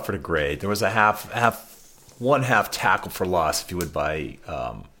little tougher to grade. There was one half tackle for loss, if you would, by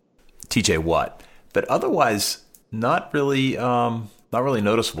T.J. Watt, but otherwise not really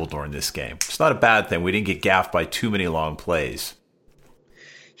noticeable during this game. It's not a bad thing. We didn't get gaffed by too many long plays.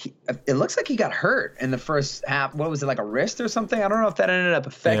 It looks like he got hurt in the first half. What was it, like a wrist or something? I don't know if that ended up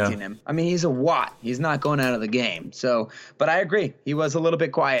affecting him. I mean, he's a Watt. He's not going out of the game. So, but I agree. He was a little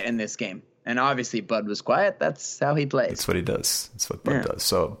bit quiet in this game. And obviously Bud was quiet. That's how he plays. That's what he does. That's what Bud does.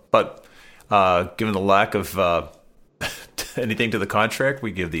 So, but given the lack of anything to the contrary,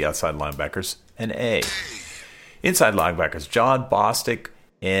 we give the outside linebackers an A. Inside linebackers, John Bostic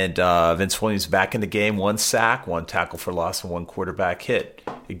and Vince Williams back in the game. 1 sack, 1 tackle for loss, and 1 quarterback hit.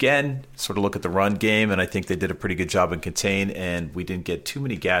 Again, sort of look at the run game, and I think they did a pretty good job in contain, and we didn't get too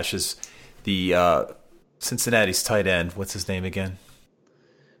many gashes. The Cincinnati's tight end, what's his name again?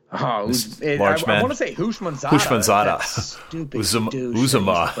 Oh, I want to say Houshmandzadeh. Houshmandzadeh. Stupid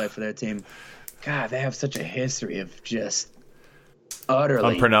Uzama play for their team. God, they have such a history of just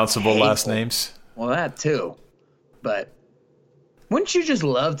utterly unpronounceable hateful last names. Well, that too. But wouldn't you just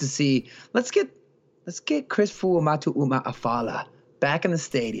love to see? Let's get Chris Fuamatu-Afala back in the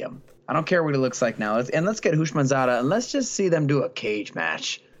stadium. I don't care what it looks like now. Let's get Houshmandzadeh and let's just see them do a cage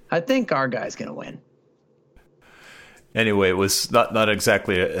match. I think our guy's gonna win. Anyway, it was not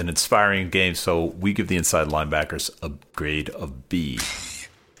exactly an inspiring game, so we give the inside linebackers a grade of B.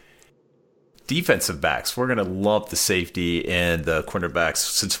 Defensive backs, we're going to lump the safety and the cornerbacks.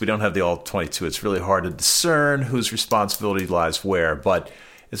 Since we don't have the all-22, it's really hard to discern whose responsibility lies where. But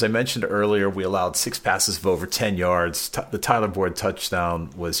as I mentioned earlier, we allowed 6 passes of over 10 yards. The Tyler Boyd touchdown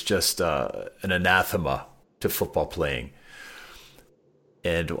was just an anathema to football playing.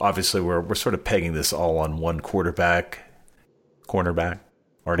 And obviously, we're sort of pegging this all on one cornerback,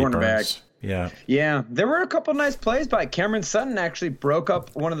 Artie Burns. Yeah. There were a couple nice plays by Cameron Sutton. Actually broke up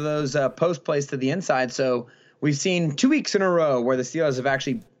one of those post plays to the inside. So we've seen 2 weeks in a row where the Steelers have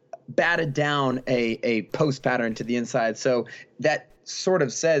actually batted down a post pattern to the inside. So that sort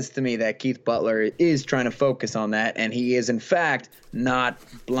of says to me that Keith Butler is trying to focus on that, and he is in fact not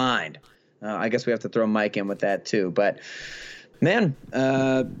blind. I guess we have to throw Mike in with that too, but. Man,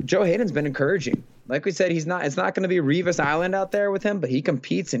 Joe Hayden's been encouraging. Like we said, it's not going to be Revis Island out there with him, but he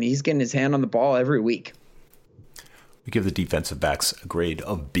competes and he's getting his hand on the ball every week. We give the defensive backs a grade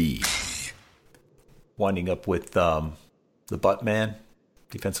of B. Winding up with the the butt man,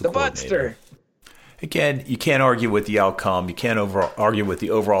 defensive The coordinator. Buttster. Again, you can't argue with the outcome. You can't argue with the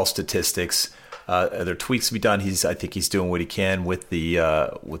overall statistics. Are there tweaks to be done? I think he's doing what he can with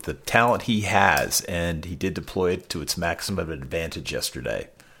the talent he has, and he did deploy it to its maximum advantage yesterday.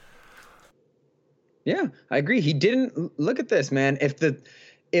 Yeah, I agree. He didn't look at this, man.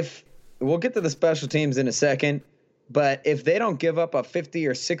 If we'll get to the special teams in a second, but if they don't give up a 50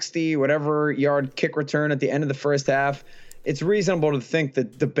 or 60 whatever yard kick return at the end of the first half, it's reasonable to think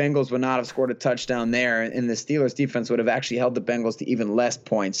that the Bengals would not have scored a touchdown there, and the Steelers defense would have actually held the Bengals to even less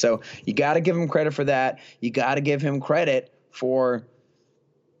points. So you got to give him credit for that. You got to give him credit for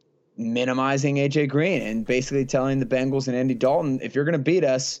minimizing AJ Green and basically telling the Bengals and Andy Dalton, if you're going to beat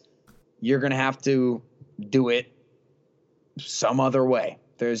us, you're going to have to do it some other way.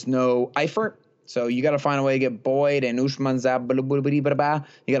 There's no Eifert, so you got to find a way to get Boyd and Usman Zab. You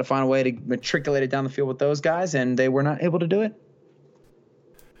got to find a way to matriculate it down the field with those guys, and they were not able to do it.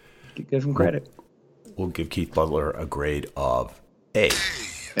 Give them credit. We'll give Keith Butler a grade of A.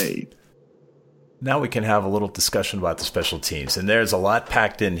 Hey. Now we can have a little discussion about the special teams, and there's a lot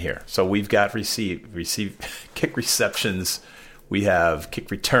packed in here. So we've got receive kick receptions, we have kick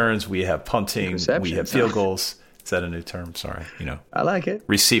returns, we have punting, we have field goals. Is that a new term? Sorry, I like it.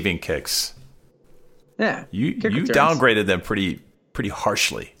 Receiving kicks. Yeah, you downgraded them pretty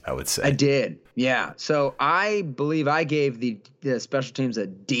harshly, I would say. I did. Yeah. So I believe I gave the special teams a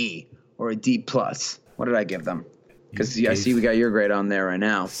D or a D plus. What did I give them? Because I see we got your grade on there right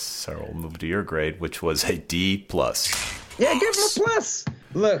now. So we'll move to your grade, which was a D plus. Yeah, give them a plus.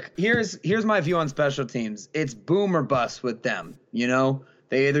 Look, here's my view on special teams. It's boom or bust with them.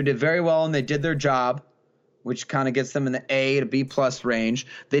 They either did very well and they did their job, which kind of gets them in the A to B plus range.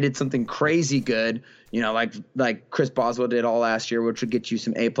 They did something crazy good, like Chris Boswell did all last year, which would get you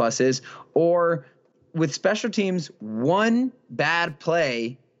some A pluses. Or with special teams, one bad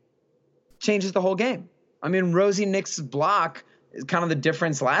play changes the whole game. I mean, Rosie Nix's block is kind of the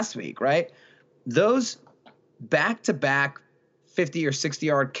difference last week, right? Those back-to-back 50 or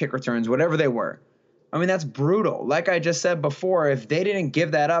 60-yard kick returns, whatever they were, I mean, that's brutal. Like I just said before, if they didn't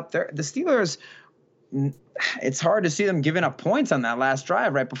give that up, the Steelers, it's hard to see them giving up points on that last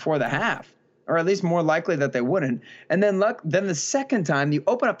drive right before the half, or at least more likely that they wouldn't. And then the second time you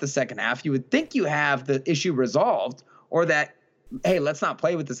open up the second half, you would think you have the issue resolved, or that, hey, let's not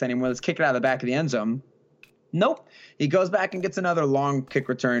play with this anymore. Let's kick it out of the back of the end zone. Nope. He goes back and gets another long kick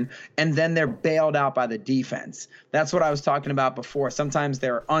return, and then they're bailed out by the defense. That's what I was talking about before. Sometimes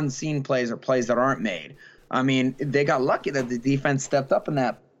there are unseen plays or plays that aren't made. I mean, they got lucky that the defense stepped up in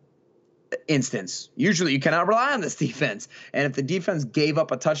that instance. Usually you cannot rely on this defense. And if the defense gave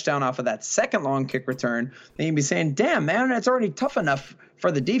up a touchdown off of that second long kick return, then you'd be saying, damn, man, it's already tough enough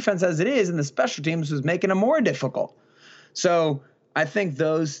for the defense as it is, and the special teams was making it more difficult. So I think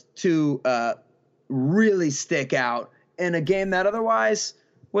those two really stick out in a game that otherwise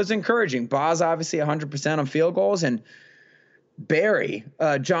was encouraging. Boz obviously 100% on field goals, and Barry,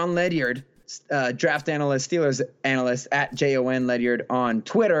 John Ledyard, draft analyst, Steelers analyst at JON Ledyard on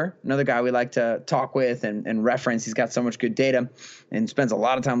Twitter, another guy we like to talk with and reference. He's got so much good data and spends a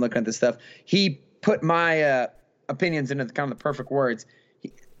lot of time looking at this stuff. He put my opinions into kind of the perfect words.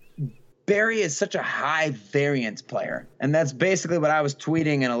 Barry is such a high variance player, and that's basically what I was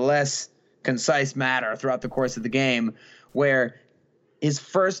tweeting in a less concise manner throughout the course of the game, where his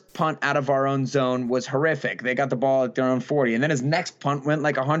first punt out of our own zone was horrific. They got the ball at their own 40, and then his next punt went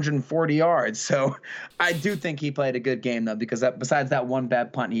like 140 yards. So I do think he played a good game, though, because besides that one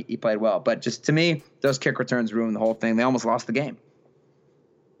bad punt, he played well. But just to me, those kick returns ruined the whole thing. They almost lost the game.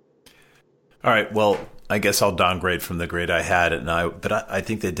 All right, well, I guess I'll downgrade from the grade I had, but I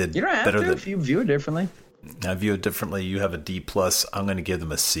think they did you don't have better to if you view it differently. I view it differently. You have a D plus. I'm going to give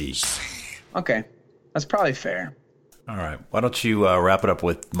them a C. Okay, that's probably fair. All right. Why don't you wrap it up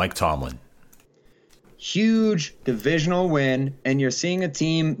with Mike Tomlin? Huge divisional win, and you're seeing a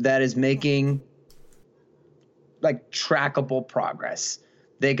team that is making like trackable progress.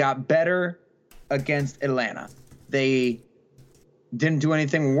 They got better against Atlanta. They didn't do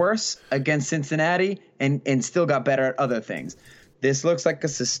anything worse against Cincinnati and still got better at other things. This looks like a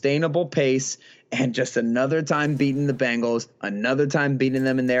sustainable pace, and just another time beating the Bengals, another time beating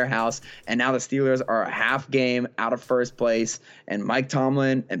them in their house, and now the Steelers are a half game out of first place, and Mike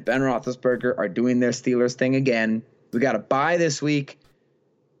Tomlin and Ben Roethlisberger are doing their Steelers thing again. We got a bye this week,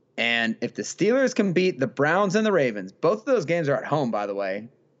 and if the Steelers can beat the Browns and the Ravens, both of those games are at home, by the way,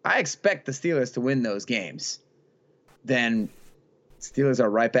 I expect the Steelers to win those games. Then Steelers are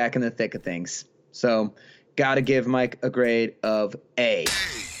right back in the thick of things. So got to give Mike a grade of A.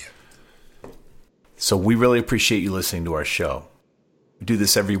 So we really appreciate you listening to our show. We do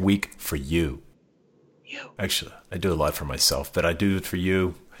this every week for you. Actually, I do a lot for myself, but I do it for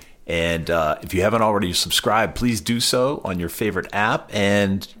you. And if you haven't already subscribed, please do so on your favorite app.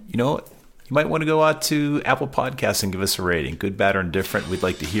 And you know what? You might want to go out to Apple Podcasts and give us a rating. Good, bad, or indifferent. We'd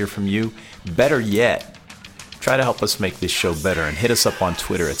like to hear from you. Better yet, try to help us make this show better and hit us up on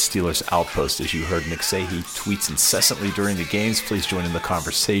Twitter at Steelers Outpost. As you heard Nick say, he tweets incessantly during the games. Please join in the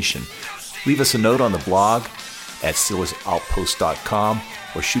conversation. Leave us a note on the blog at SteelersOutpost.com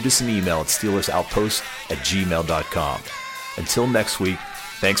or shoot us an email at SteelersOutpost@gmail.com. Until next week,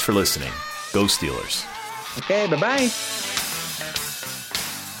 thanks for listening. Go Steelers. Okay, bye-bye.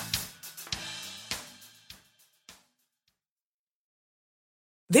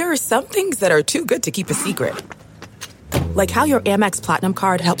 There are some things that are too good to keep a secret. Like how your Amex Platinum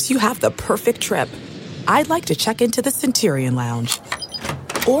card helps you have the perfect trip. I'd like to check into the Centurion Lounge.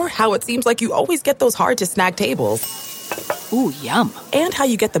 Or how it seems like you always get those hard-to-snag tables. Ooh, yum. And how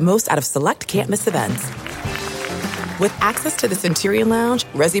you get the most out of select can't-miss events. With access to the Centurion Lounge,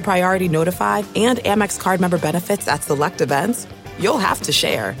 Resi Priority Notified, and Amex card member benefits at select events, you'll have to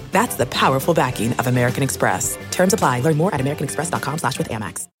share. That's the powerful backing of American Express. Terms apply. Learn more at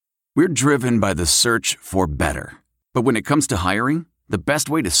americanexpress.com/withAmex. We're driven by the search for better. But when it comes to hiring, the best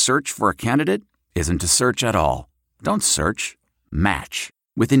way to search for a candidate isn't to search at all. Don't search. Match.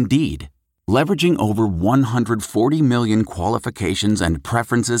 With Indeed. Leveraging over 140 million qualifications and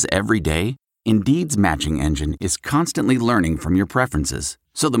preferences every day, Indeed's matching engine is constantly learning from your preferences.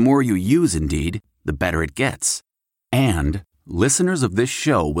 So the more you use Indeed, the better it gets. And listeners of this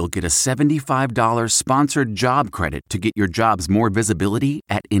show will get a $75 sponsored job credit to get your jobs more visibility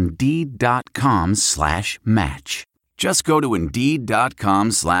at Indeed.com/match. Just go to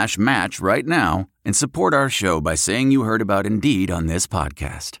Indeed.com/match right now and support our show by saying you heard about Indeed on this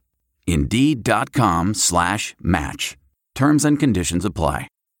podcast. Indeed.com/match. Terms and conditions apply.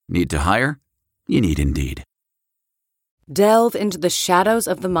 Need to hire? You need Indeed. Delve into the shadows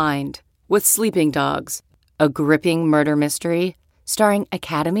of the mind with Sleeping Dogs, a gripping murder mystery starring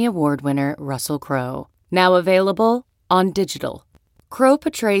Academy Award winner Russell Crowe. Now available on digital. Crowe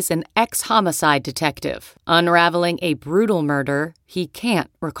portrays an ex-homicide detective unraveling a brutal murder he can't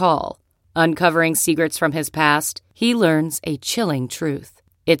recall. Uncovering secrets from his past, he learns a chilling truth.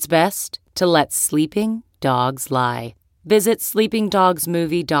 It's best to let sleeping dogs lie. Visit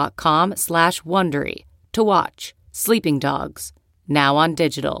sleepingdogsmovie.com/Wondery to watch Sleeping Dogs, now on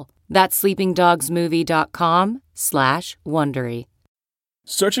digital. That's sleepingdogsmovie.com/Wondery.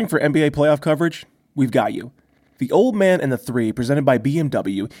 Searching for NBA playoff coverage? We've got you. The Old Man and the Three, presented by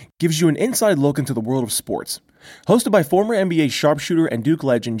BMW, gives you an inside look into the world of sports. Hosted by former NBA sharpshooter and Duke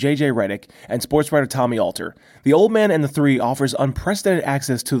legend J.J. Redick and sports writer Tommy Alter, The Old Man and the Three offers unprecedented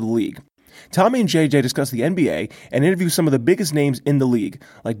access to the league. Tommy and JJ discuss the NBA and interview some of the biggest names in the league,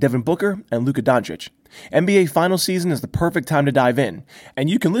 like Devin Booker and Luka Doncic. NBA final season is the perfect time to dive in, and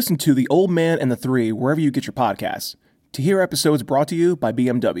you can listen to The Old Man and the Three wherever you get your podcasts. To hear episodes brought to you by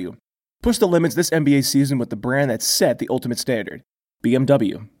BMW. Push the limits this NBA season with the brand that set the ultimate standard.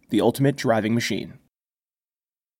 BMW, the ultimate driving machine.